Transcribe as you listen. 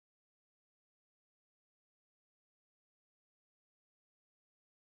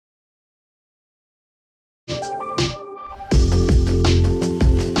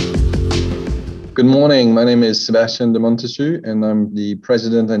Good morning. My name is Sebastien de Montessus, and I'm the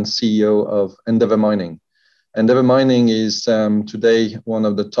president and CEO of Endeavour Mining. Endeavour Mining is today one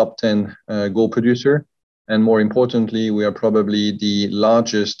of the top 10 gold producer. And more importantly, we are probably the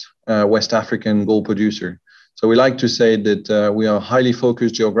largest West African gold producer. So we like to say that we are highly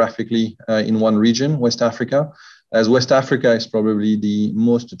focused geographically in one region, West Africa, as West Africa is probably the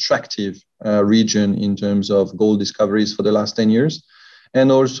most attractive region in terms of gold discoveries for the last 10 years. And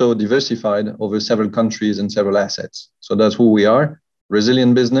also diversified over several countries and several assets. So that's who we are,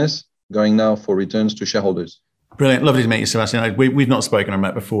 resilient business, going now for returns to shareholders. Brilliant. Lovely to meet you, Sebastien. We've not spoken or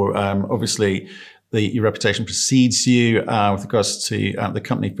met before. Obviously, your reputation precedes you with regards to the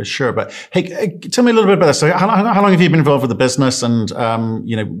company for sure. But hey, tell me a little bit about this. So how long have you been involved with the business, and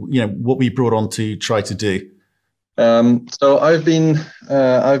what we brought on to try to do? So I've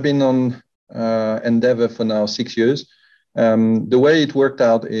been on Endeavour for now 6 years. The way it worked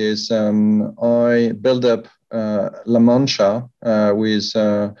out is I built up La Mancha with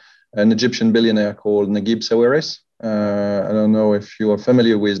an Egyptian billionaire called Naguib Sawiris. I don't know if you are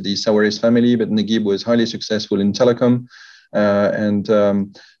familiar with the Sawiris family, but Naguib was highly successful in telecom.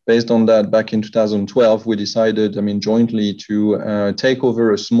 Based on that, back in 2012, we decided, jointly to take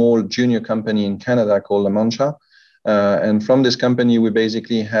over a small junior company in Canada called La Mancha. And from this company, we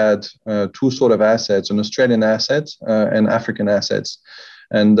basically had two sort of assets, an Australian asset and African assets.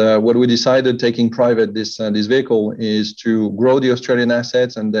 And what we decided taking private this vehicle is to grow the Australian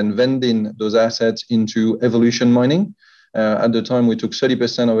assets and then vending those assets into Evolution Mining. At the time, we took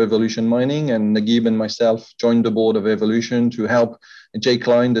 30% of Evolution Mining, and Naguib and myself joined the board of Evolution to help Jay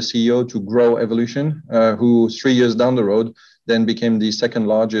Klein, the CEO, to grow Evolution, who 3 years down the road then became the second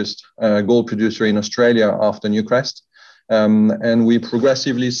largest gold producer in Australia after Newcrest. And we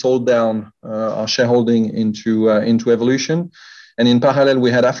progressively sold down our shareholding into Evolution. And in parallel,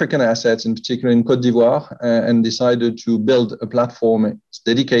 we had African assets, in particular in Cote d'Ivoire, and decided to build a platform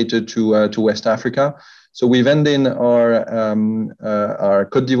dedicated to West Africa. So we vended our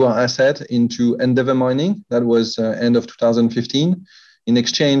Cote d'Ivoire asset into Endeavour Mining. That was end of 2015. In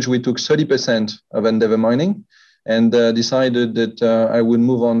exchange, we took 30% of Endeavour Mining, and decided that I would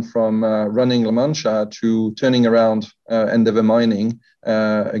move on from running La Mancha to turning around Endeavour Mining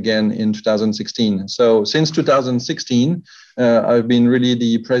again in 2016. So since 2016, I've been really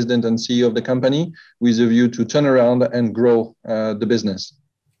the president and CEO of the company with a view to turn around and grow the business.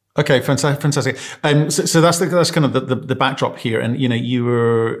 Okay, fantastic. So that's kind of the backdrop here, and you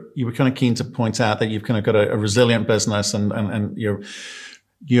were kind of keen to point out that you've kind of got a resilient business, and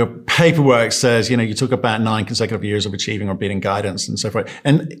your paperwork says, you took about 9 consecutive years of achieving or beating guidance and so forth.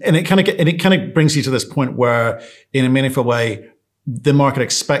 And it kind of brings you to this point where, in a meaningful way, the market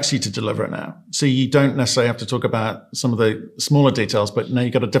expects you to deliver it now. So you don't necessarily have to talk about some of the smaller details, but now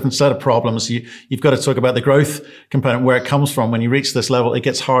you've got a different set of problems. You've got to talk about the growth component, where it comes from. When you reach this level, it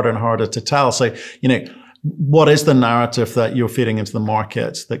gets harder and harder to tell. So, what is the narrative that you're feeding into the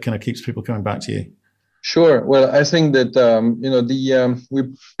market that kind of keeps people coming back to you? Sure. Well, I think that, we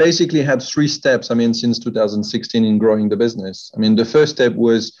basically had 3 steps, since 2016 in growing the business. The first step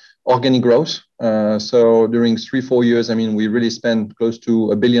was organic growth. So during 3-4 years, we really spent close to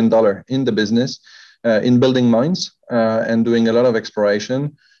 $1 billion in the business, in building mines and doing a lot of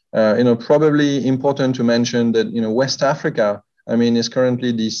exploration. Probably important to mention that, West Africa, is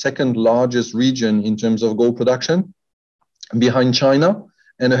currently the second largest region in terms of gold production, behind China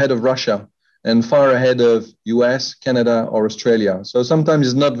and ahead of Russia, and far ahead of US, Canada, or Australia. So sometimes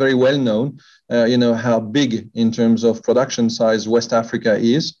it's not very well known, how big in terms of production size West Africa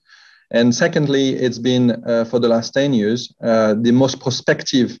is. And secondly, it's been, for the last 10 years, the most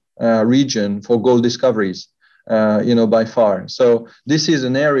prospective region for gold discoveries, by far. So this is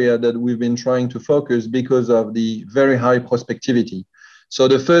an area that we've been trying to focus because of the very high prospectivity. So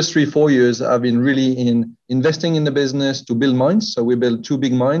the first 3-4 years I've been really in investing in the business to build mines. So we built 2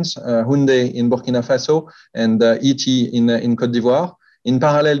 big mines, Houndé in Burkina Faso and ET in Cote d'Ivoire. In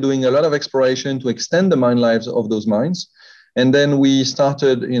parallel, doing a lot of exploration to extend the mine lives of those mines. And then we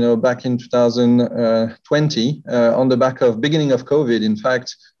started, back in 2020, on the back of beginning of COVID, in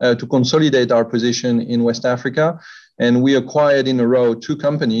fact, to consolidate our position in West Africa. And we acquired in a row 2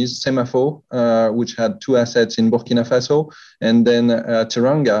 companies, Semafo, which had 2 assets in Burkina Faso, and then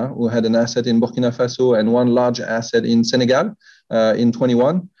Teranga, who had an asset in Burkina Faso and 1 large asset in Senegal in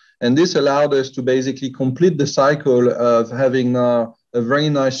 21. And this allowed us to basically complete the cycle of having now a very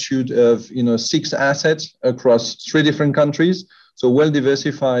nice suite of 6 assets across 3 different countries, so well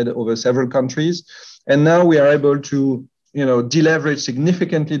diversified over several countries. And now we are able to deleverage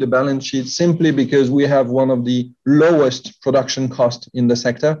significantly the balance sheet simply because we have one of the lowest production costs in the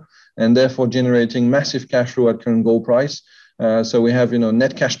sector. and therefore generating massive cash flow at current gold price. So we have,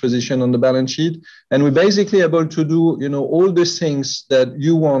 net cash position on the balance sheet, and we're basically able to do, all these things that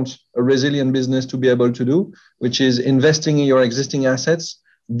you want a resilient business to be able to do, which is investing in your existing assets,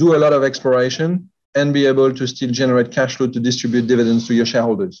 do a lot of exploration, and be able to still generate cash flow to distribute dividends to your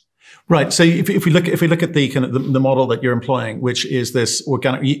shareholders. Right. So if we look at the kind of the model that you're employing, which is this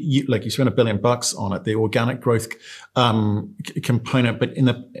organic, like you spent $1 billion on it, the organic growth component, but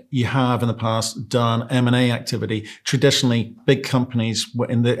you have in the past done M&A activity. Traditionally, big companies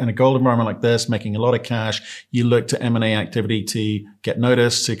in a gold environment like this, making a lot of cash, you look to M&A activity to get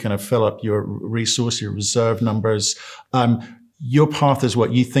noticed, to kind of fill up your resource, your reserve numbers. Your path is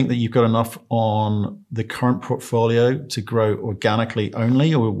what you think that you've got enough on the current portfolio to grow organically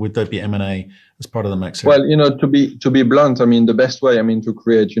only, or would there be M&A as part of the mix here? Well, to be blunt, the best way, to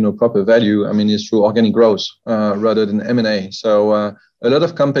create, proper value, is through organic growth rather than M&A. So a lot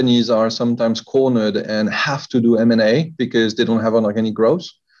of companies are sometimes cornered and have to do M&A because they don't have an organic growth.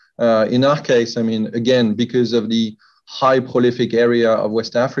 In our case, again, because of the high prolific area of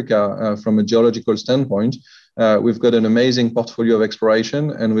West Africa from a geological standpoint, we've got an amazing portfolio of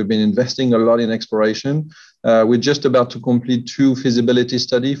exploration, and we've been investing a lot in exploration. We're just about to complete 2 feasibility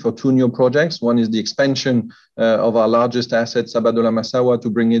studies for 2 new projects. One is the expansion of our largest asset, Sabodala-Massawa, to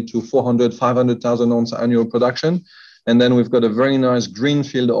bring it to 500,000 ounce annual production. And then we've got a very nice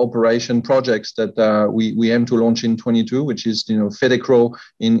greenfield operation projects that we aim to launch in 22, which is, Fetekro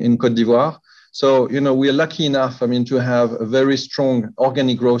in Cote d'Ivoire. So, we are lucky enough, to have a very strong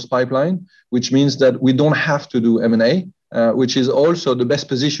organic growth pipeline, which means that we don't have to do M&A, which is also the best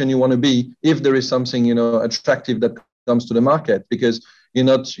position you want to be if there is something, attractive that comes to the market, because you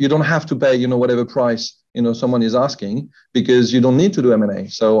don't have to pay, whatever price, someone is asking, because you don't need to do M&A.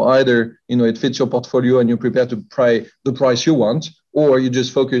 So either, it fits your portfolio and you're prepared to pay the price you want, or you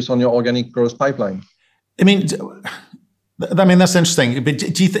just focus on your organic growth pipeline. That's interesting. But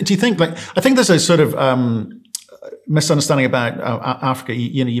do you think, I think there's a sort of misunderstanding about Africa.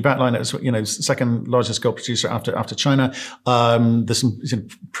 You've outlined it as second largest gold producer after China. There's some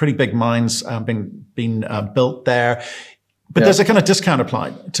pretty big mines being built there, but there's a kind of discount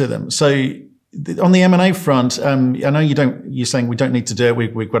applied to them. So on the M&A front, I know you're saying we don't need to do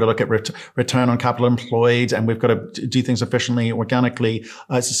it. We've got to look at return on capital employed, and we've got to do things efficiently, organically.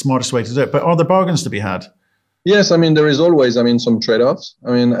 It's the smartest way to do it. But are there bargains to be had? Yes, there is always, some trade-offs.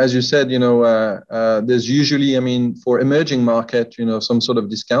 As you said, there's usually, for emerging market, some sort of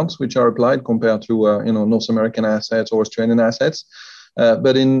discounts which are applied compared to, North American assets or Australian assets.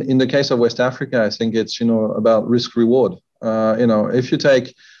 But in the case of West Africa, I think it's, about risk-reward.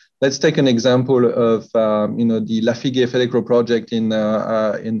 Let's take an example of, the Lafigué Fetekro project in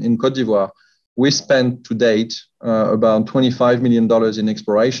Cote d'Ivoire. We spent to date about $25 million in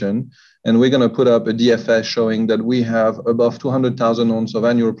exploration. And we're going to put up a DFS showing that we have above 200,000 ounces of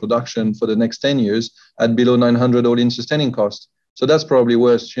annual production for the next 10 years at below 900 all-in sustaining cost. So that's probably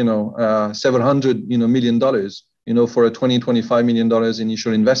worth, $700 million, for a $25 million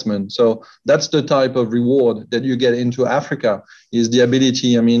initial investment. So that's the type of reward that you get into Africa, is the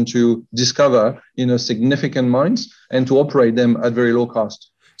ability, to discover, significant mines and to operate them at very low cost.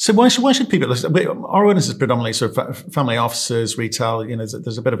 So why should people listen? Our audience is predominantly sort of family offices, retail.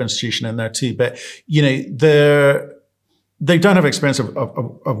 There's a bit of institution in there too, but they don't have experience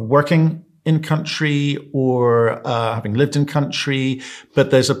of working in country or having lived in country.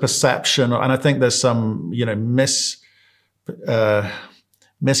 But there's a perception, and I think there's some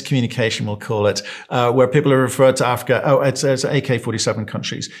miscommunication, we'll call it, where people are referred to Africa. Oh, it's AK-47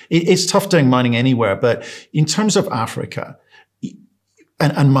 countries. It's tough doing mining anywhere, but in terms of Africa.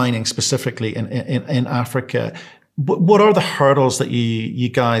 And mining specifically in Africa, what are the hurdles that you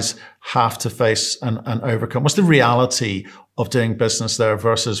guys have to face and overcome? What's the reality of doing business there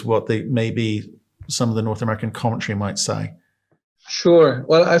versus what maybe some of the North American commentary might say? Sure.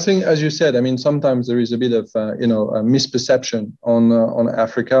 Well, I think, as you said, sometimes there is a bit of, a misperception on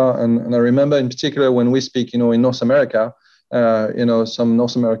Africa. And I remember in particular when we speak, in North America, some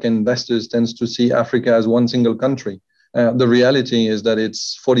North American investors tends to see Africa as one single country. The reality is that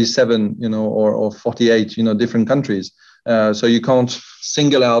it's 47, or 48, different countries. So you can't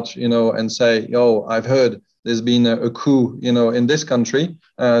single out, and say, oh, I've heard there's been a coup, in this country.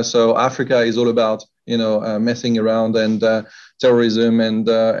 So Africa is all about, messing around and terrorism and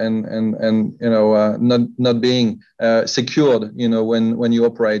not being secured, when you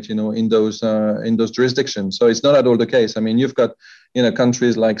operate, in those jurisdictions. So it's not at all the case. You've got,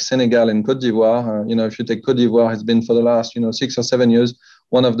 countries like Senegal and Cote d'Ivoire. If you take Cote d'Ivoire, has been for the last, 6 or 7 years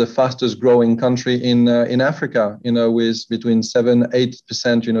one of the fastest growing country in Africa, with between 7-8%,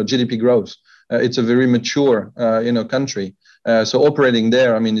 GDP growth. It's a very mature, country. So operating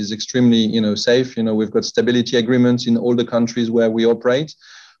there, I mean, is extremely, safe. We've got stability agreements in all the countries where we operate.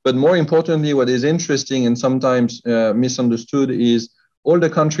 But more importantly, what is interesting and sometimes misunderstood is all the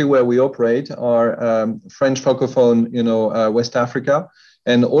countries where we operate are French francophone, West Africa,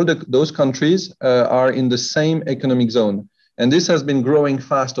 and all those countries are in the same economic zone. And this has been growing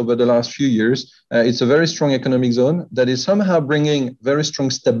fast over the last few years. It's a very strong economic zone that is somehow bringing very strong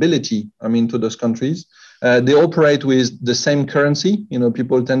stability, to those countries. They operate with the same currency.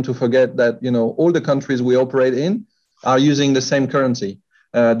 People tend to forget that, all the countries we operate in are using the same currency.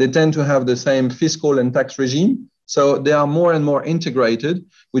 They tend to have the same fiscal and tax regime. So they are more and more integrated,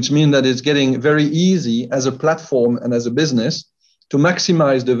 which means that it's getting very easy as a platform and as a business to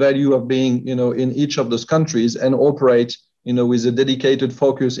maximize the value of being, in each of those countries and operate, with a dedicated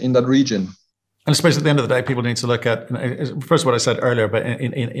focus in that region. And I suppose at the end of the day, people need to look at, first what I said earlier, but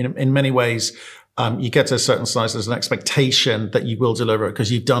in many ways, you get to a certain size, there's an expectation that you will deliver it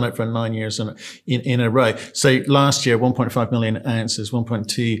because you've done it for 9 years in a row. So last year, 1.5 million ounces,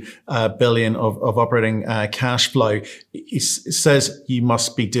 1.2 billion of operating cash flow. It says you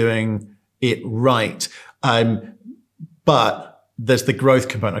must be doing it right. But there's the growth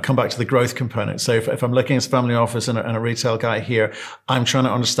component. I come back to the growth component. So if I'm looking as a family office and a retail guy here, I'm trying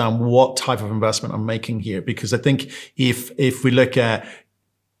to understand what type of investment I'm making here. Because I think if we look at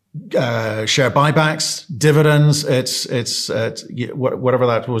share buybacks, dividends, it's whatever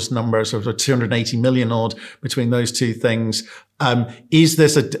that was number, sort of 280 million odd between those two things. Is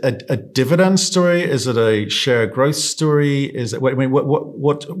this a dividend story? Is it a share growth story? Is it,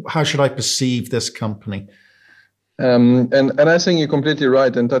 how should I perceive this company? And I think you're completely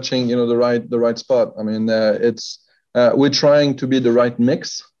right and touching, the right spot. I mean, we're trying to be the right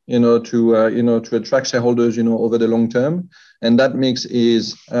mix, to attract shareholders, over the long term. And that mix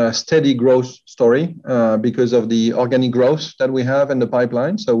is a steady growth story because of the organic growth that we have in the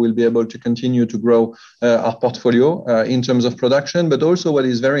pipeline. So we'll be able to continue to grow our portfolio in terms of production. But also what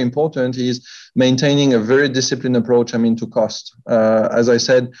is very important is maintaining a very disciplined approach, to cost. As I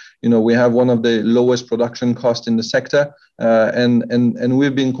said, we have one of the lowest production costs in the sector. And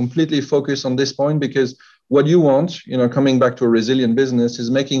we've been completely focused on this point because what you want, coming back to a resilient business, is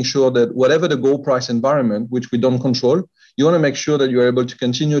making sure that whatever the gold price environment, which we don't control, you want to make sure that you're able to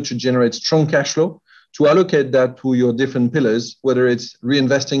continue to generate strong cash flow, to allocate that to your different pillars, whether it's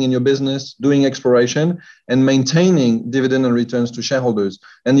reinvesting in your business, doing exploration, and maintaining dividend and returns to shareholders.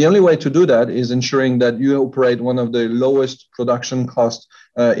 And the only way to do that is ensuring that you operate one of the lowest production costs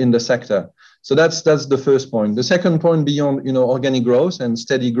in the sector. So that's the first point. The second point, beyond organic growth and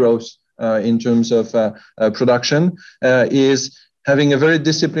steady growth in terms of production, is having a very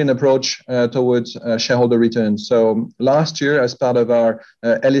disciplined approach towards shareholder returns. So last year, as part of our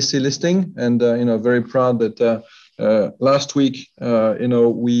LSE listing, and very proud that last week,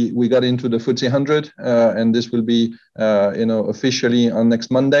 we got into the FTSE 100, and this will be officially on next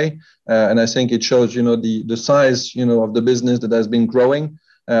Monday. And I think it shows the size of the business that has been growing.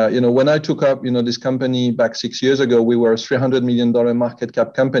 When I took up, this company back 6 years ago, we were a $300 million market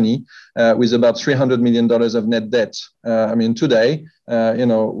cap company with about $300 million of net debt. Today,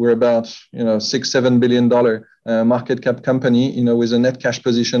 we're about, $6-7 billion market cap company, with a net cash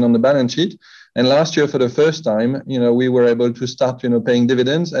position on the balance sheet. And last year, for the first time, we were able to start, paying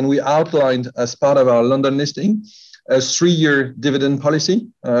dividends. And we outlined as part of our London listing a 3-year dividend policy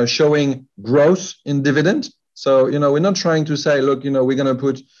showing growth in dividend. So, we're not trying to say, look, we're going to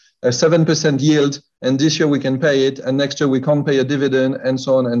put a 7% yield and this year we can pay it and next year we can't pay a dividend and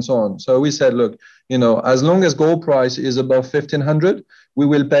so on and so on. So we said, look, as long as gold price is above 1,500, we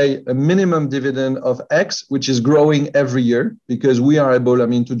will pay a minimum dividend of X, which is growing every year because we are able,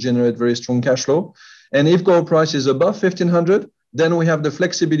 to generate very strong cash flow. And if gold price is above 1,500, then we have the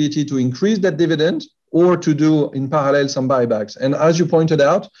flexibility to increase that dividend or to do in parallel some buybacks. And as you pointed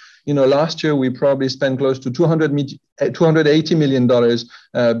out, last year we probably spent close to $280 million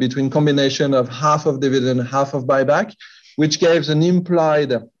between combination of half of dividend, half of buyback, which gives an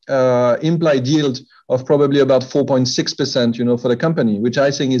implied yield of probably about 4.6%, for the company, which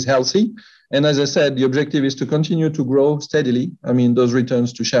I think is healthy. And as I said, the objective is to continue to grow steadily. Those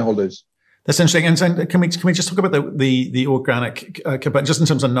returns to shareholders. That's interesting. And so can we just talk about the organic component, just in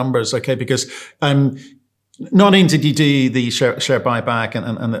terms of numbers, okay? Because not only did you do the share buyback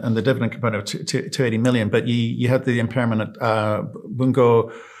and the dividend component of 280 million, but you had the impairment at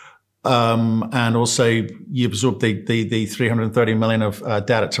Bungo, and also you absorbed the 330 million of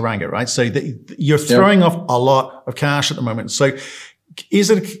debt at Teranga, right? So you're throwing off a lot of cash at the moment. So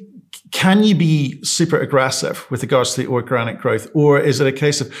can you be super aggressive with regards to the organic growth, or is it a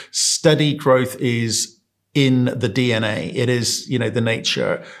case of steady growth is in the DNA? It is, the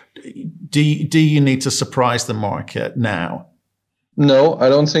nature. Do you need to surprise the market now? No, I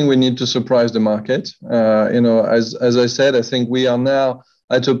don't think we need to surprise the market. As I said, I think we are now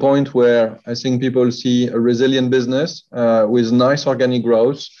at a point where I think people see a resilient business with nice organic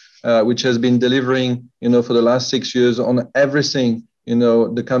growth, which has been delivering, for the last 6 years on everything,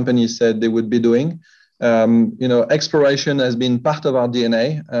 the company said they would be doing. Exploration has been part of our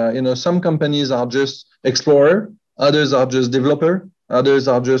DNA. Some companies are just explorer, others are just developer, others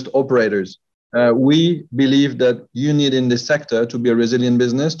are just operators. We believe that you need in this sector to be a resilient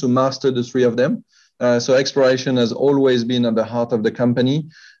business to master the three of them. So exploration has always been at the heart of the company.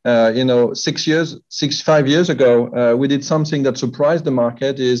 5 years ago, we did something that surprised the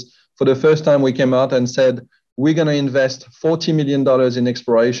market. Is for the first time we came out and said, we're going to invest $40 million in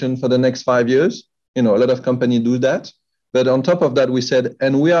exploration for the next 5 years. A lot of companies do that. But on top of that, we said,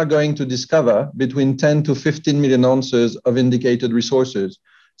 and we are going to discover between 10 to 15 million ounces of indicated resources.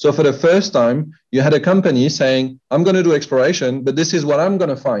 So for the first time, you had a company saying, I'm going to do exploration, but this is what I'm going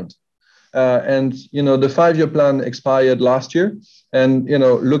to find. The 5-year plan expired last year. And,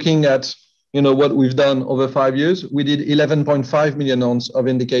 looking at, what we've done over 5 years, we did 11.5 million ounces of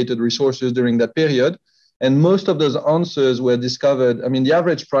indicated resources during that period. And most of those ounces were discovered. I mean, the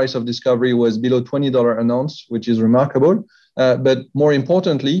average price of discovery was below $20 an ounce, which is remarkable. But more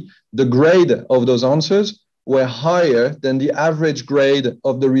importantly, the grade of those ounces were higher than the average grade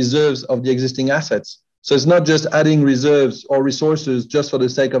of the reserves of the existing assets. So it's not just adding reserves or resources just for the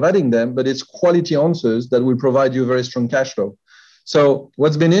sake of adding them, but it's quality ounces that will provide you very strong cash flow. So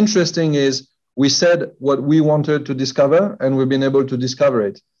what's been interesting is we said what we wanted to discover, and we've been able to discover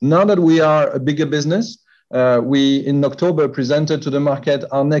it. Now that we are a bigger business, we in October presented to the market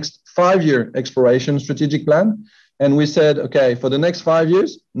our next 5-year exploration strategic plan. And we said, okay, for the next 5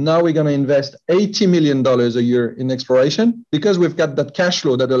 years, now we're going to invest $80 million a year in exploration because we've got that cash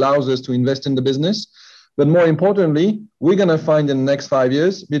flow that allows us to invest in the business. But more importantly, we're going to find in the next 5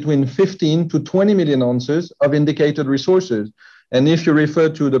 years between 15 to 20 million ounces of indicated resources. And if you refer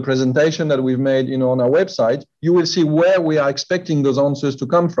to the presentation that we've made, on our website, you will see where we are expecting those ounces to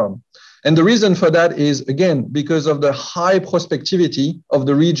come from. And the reason for that is, again, because of the high prospectivity of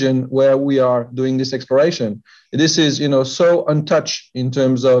the region where we are doing this exploration. This is, so untouched in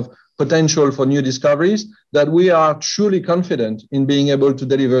terms of potential for new discoveries that we are truly confident in being able to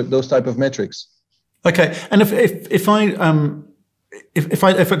deliver those type of metrics. Okay, and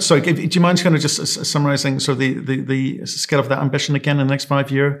sorry, do you mind kind of just summarizing sort of the scale of that ambition again in the next 5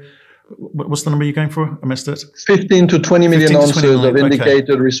 year? What's the number you're going for? I missed it. 15 to 20 million ounces of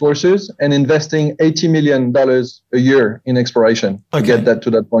indicated resources and investing $80 million a year in exploration to get that to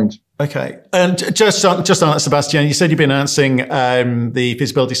that point. Okay. And just on that, Sebastien, you said you've been announcing the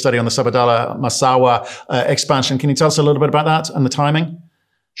feasibility study on the Sabodala-Massawa expansion. Can you tell us a little bit about that and the timing?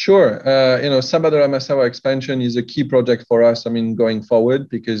 Sure. Sabodala-Massawa expansion is a key project for us, going forward,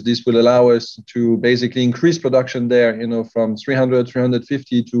 because this will allow us to basically increase production there, from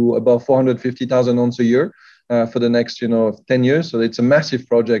 350 to above 450,000 ounces a year for the next, 10 years. So it's a massive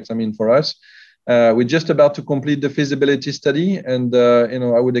project, for us. We're just about to complete the feasibility study, and,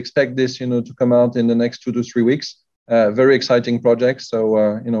 I would expect this, to come out in the next 2 to 3 weeks. Very exciting project.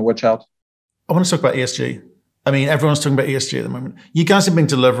 So, watch out. I want to talk about ESG. Everyone's talking about ESG at the moment. You guys have been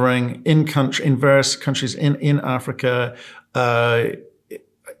delivering in various countries in Africa.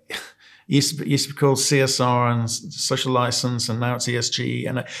 Used to be called CSR and social license, and now it's ESG.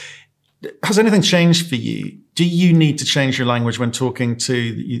 And has anything changed for you? Do you need to change your language when talking to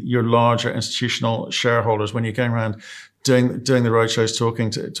your larger institutional shareholders, when you're going around doing the roadshows,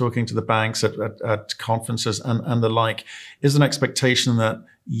 talking to the banks at conferences and the like? Is there an expectation that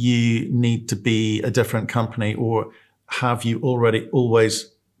you need to be a different company, or have you already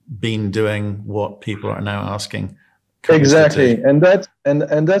always been doing what people are now asking? Exactly, and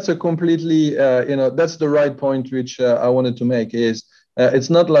that's a completely that's the right point which I wanted to make. Is it's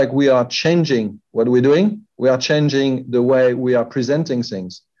not like we are changing what we're doing; we are changing the way we are presenting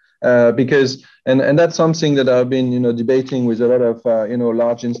things. Because that's something that I've been debating with a lot of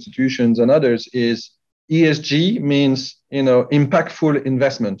large institutions and others. Is ESG means impactful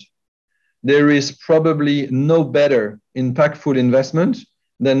investment. There is probably no better impactful investment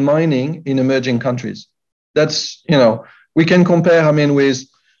than mining in emerging countries. That's we can compare with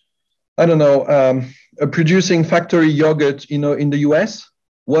a producing factory yogurt in the US.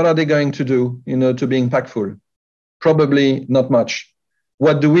 What are they going to do to be impactful? Probably not much.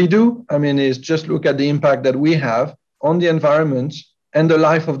 What do? Is just look at the impact that we have on the environment, and the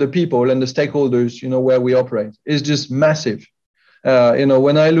life of the people and the stakeholders, where we operate is just massive.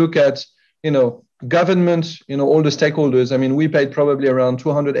 When I look at, government, all the stakeholders, I mean, we paid probably around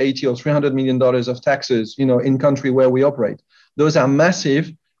 280 or $300 million of taxes, in country where we operate. Those are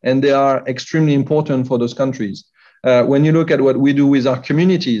massive and they are extremely important for those countries. When you look at what we do with our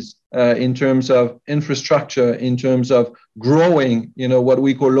communities in terms of infrastructure, in terms of growing, what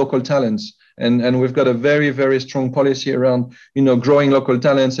we call local talents, and we've got a very, very strong policy around, growing local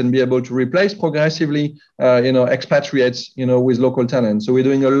talents and be able to replace progressively, expatriates, with local talents. So we're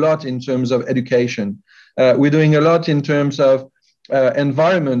doing a lot in terms of education. We're doing a lot in terms of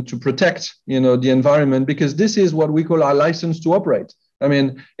environment to protect, the environment, because this is what we call our license to operate. I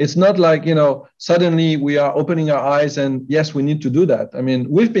mean, it's not like, suddenly we are opening our eyes and yes, we need to do that. I mean,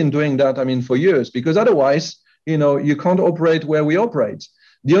 we've been doing that, for years, because otherwise, you can't operate where we operate.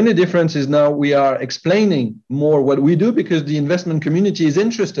 The only difference is now we are explaining more what we do because the investment community is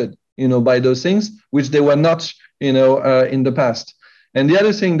interested, by those things, which they were not, in the past. And the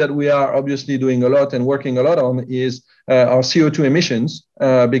other thing that we are obviously doing a lot and working a lot on is our CO2 emissions,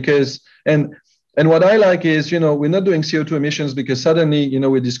 and what I like is, we're not doing CO2 emissions because suddenly,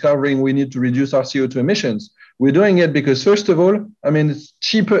 we're discovering we need to reduce our CO2 emissions. We're doing it because, first of all, it's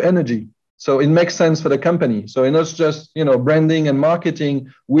cheaper energy. So it makes sense for the company. So it's not just, branding and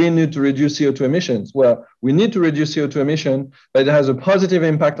marketing, we need to reduce CO2 emissions. Well, we need to reduce CO2 emission, but it has a positive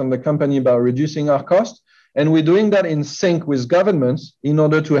impact on the company by reducing our cost. And we're doing that in sync with governments in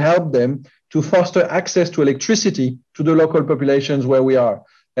order to help them to foster access to electricity to the local populations where we are.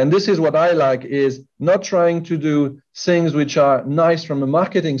 And this is what I like, is not trying to do things which are nice from a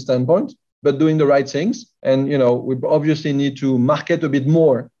marketing standpoint, but doing the right things. And, we obviously need to market a bit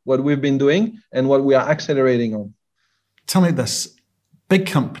more what we've been doing and what we are accelerating on. Tell me this, big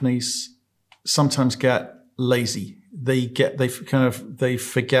companies sometimes get lazy. They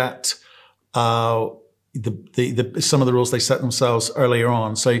forget some of the rules they set themselves earlier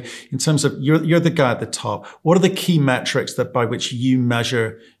on. So in terms of you're the guy at the top, what are the key metrics by which you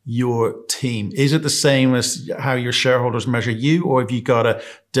measure your team? Is it the same as how your shareholders measure you, or have you got a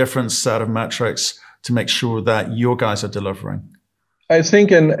different set of metrics to make sure that your guys are delivering? I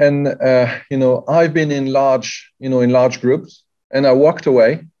think, I've been in large groups, and I walked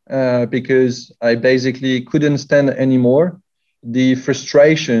away because I basically couldn't stand anymore the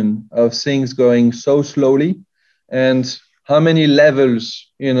frustration of things going so slowly, and how many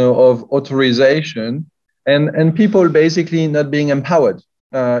levels, of authorization, and people basically not being empowered,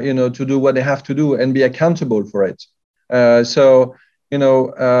 to do what they have to do and be accountable for it.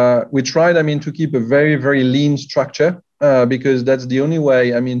 We tried, to keep a very, very lean structure because that's the only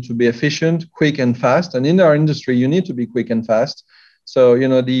way, to be efficient, quick and fast. And in our industry, you need to be quick and fast. So,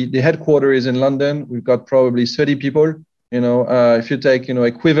 the headquarters is in London. We've got probably 30 people. If you take,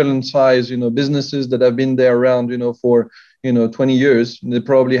 equivalent size, businesses that have been there around, for, 20 years, they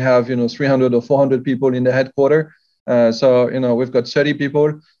probably have, 300 or 400 people in the headquarters. We've got 30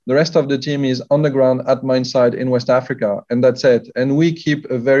 people. The rest of the team is on the ground at mine site in West Africa, and that's it. And we keep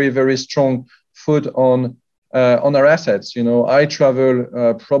a very, very strong foot on our assets. I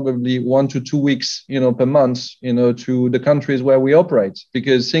travel probably 1 to 2 weeks, per month, to the countries where we operate,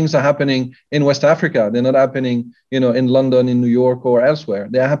 because things are happening in West Africa. They're not happening, in London, in New York, or elsewhere.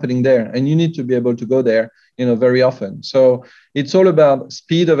 They're happening there, and you need to be able to go there, very often. So it's all about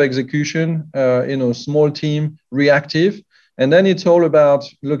speed of execution, small team, reactive. And then it's all about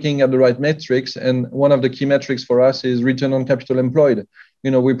looking at the right metrics. And one of the key metrics for us is return on capital employed.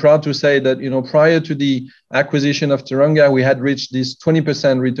 We're proud to say that, prior to the acquisition of Teranga, we had reached this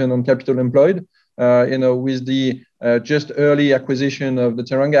 20% return on capital employed. With the just early acquisition of the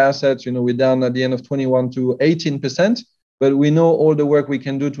Teranga assets, we're down at the end of 21 to 18%. But we know all the work we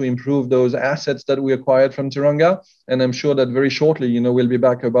can do to improve those assets that we acquired from Teranga. And I'm sure that very shortly, we'll be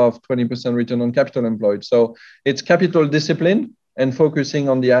back above 20% return on capital employed. So it's capital discipline and focusing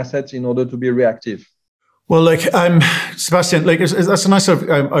on the assets in order to be reactive. Well, Sebastien, that's a nice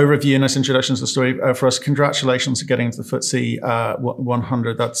overview, nice introduction to the story for us. Congratulations on getting into the FTSE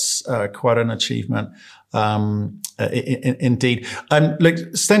 100. That's quite an achievement, indeed.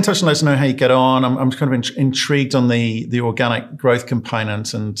 Stay in touch and let us know how you get on. I'm kind of intrigued on the organic growth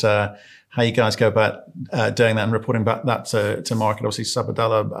component and how you guys go about doing that and reporting back that to market. Obviously,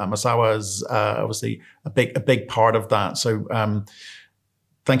 Sabodala-Massawa is obviously a big part of that. So,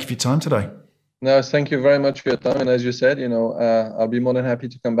 thank you for your time today. No, thank you very much for your time. And as you said, I'll be more than happy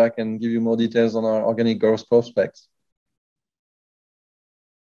to come back and give you more details on our organic growth prospects.